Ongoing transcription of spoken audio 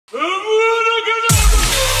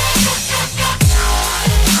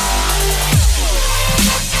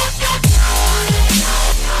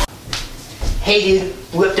Hey dude,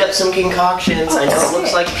 whipped up some concoctions. I know it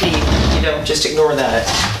looks like pee. You know, just ignore that.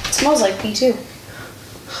 It smells like pee too.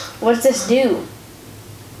 What does this do?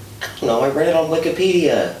 No, I read it on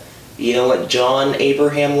Wikipedia. You know what John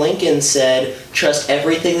Abraham Lincoln said? Trust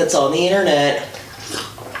everything that's on the internet.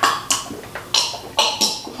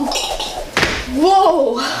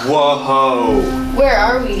 Whoa! Whoa! Where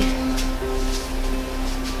are we?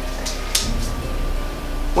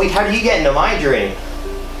 Wait, how do you get into my dream?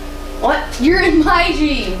 What? You're in my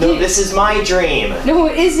dream! No, dude. this is my dream. No,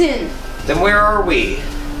 it isn't. Then where are we?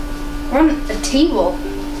 We're on a table.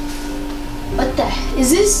 What the? Is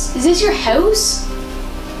this your house?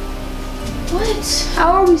 What?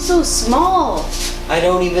 How are we so small? I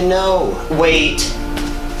don't even know. Wait.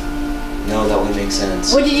 No, that would make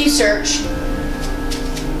sense. What did you search?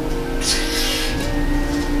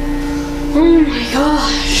 Oh my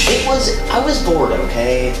gosh. I was bored,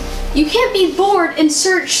 okay? You can't be bored and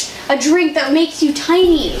search a drink that makes you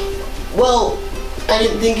tiny. Well, I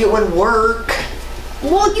didn't think it would work.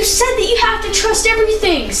 Well, you said that you have to trust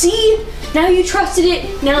everything. See? Now you trusted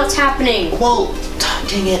it, now it's happening. Well,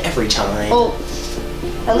 dang it, every time. Well,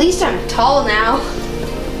 at least I'm tall now.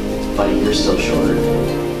 Buddy, you're still short.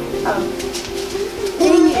 Oh.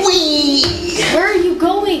 Dang it. Whee! Where are you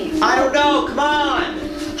going? I don't know, come on!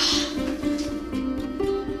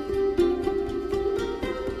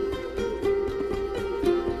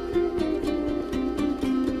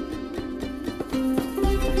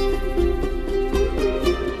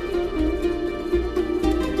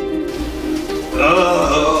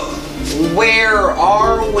 Where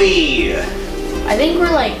are we? I think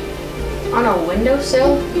we're like on a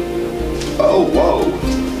windowsill. Oh, whoa.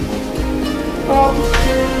 Oh.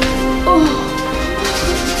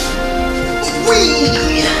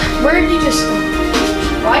 Whee! Where did you just go?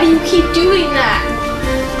 Why do you keep doing that?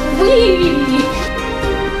 Whee!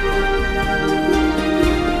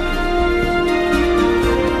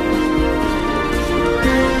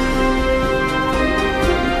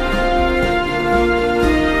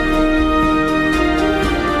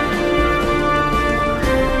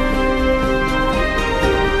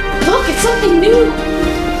 Look, it's something new!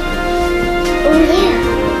 Over there.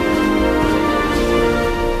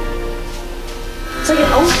 It's like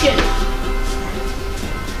an ocean.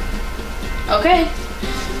 Okay.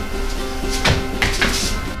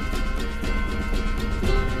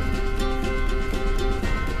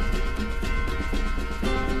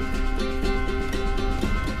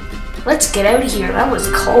 Let's get out of here. That was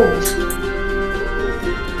cold.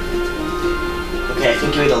 Okay, I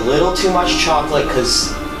think you ate a little too much chocolate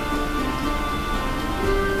because...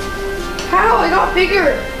 How? I got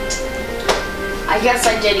bigger. I guess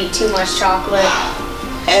I did eat too much chocolate.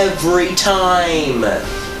 Every time.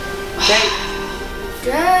 Okay.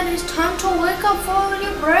 Dad, it's time to wake up for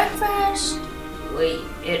your breakfast. Wait,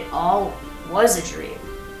 it all was a dream.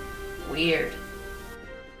 Weird.